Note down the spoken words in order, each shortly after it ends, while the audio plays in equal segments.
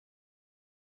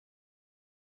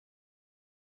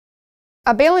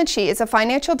A balance sheet is a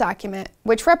financial document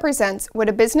which represents what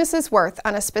a business is worth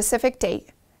on a specific date.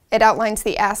 It outlines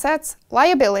the assets,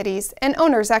 liabilities, and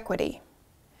owner's equity.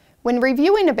 When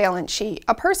reviewing a balance sheet,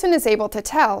 a person is able to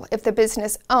tell if the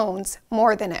business owns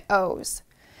more than it owes.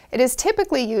 It is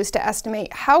typically used to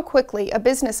estimate how quickly a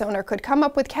business owner could come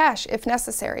up with cash if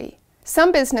necessary.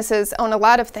 Some businesses own a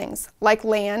lot of things, like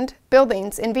land,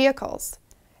 buildings, and vehicles.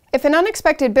 If an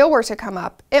unexpected bill were to come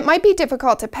up, it might be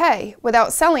difficult to pay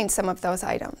without selling some of those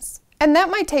items, and that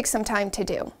might take some time to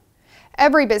do.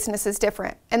 Every business is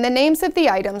different, and the names of the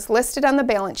items listed on the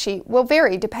balance sheet will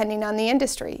vary depending on the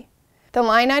industry. The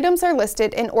line items are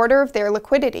listed in order of their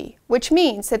liquidity, which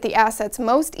means that the assets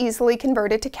most easily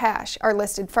converted to cash are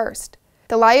listed first.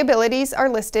 The liabilities are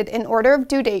listed in order of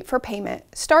due date for payment,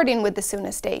 starting with the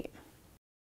soonest date.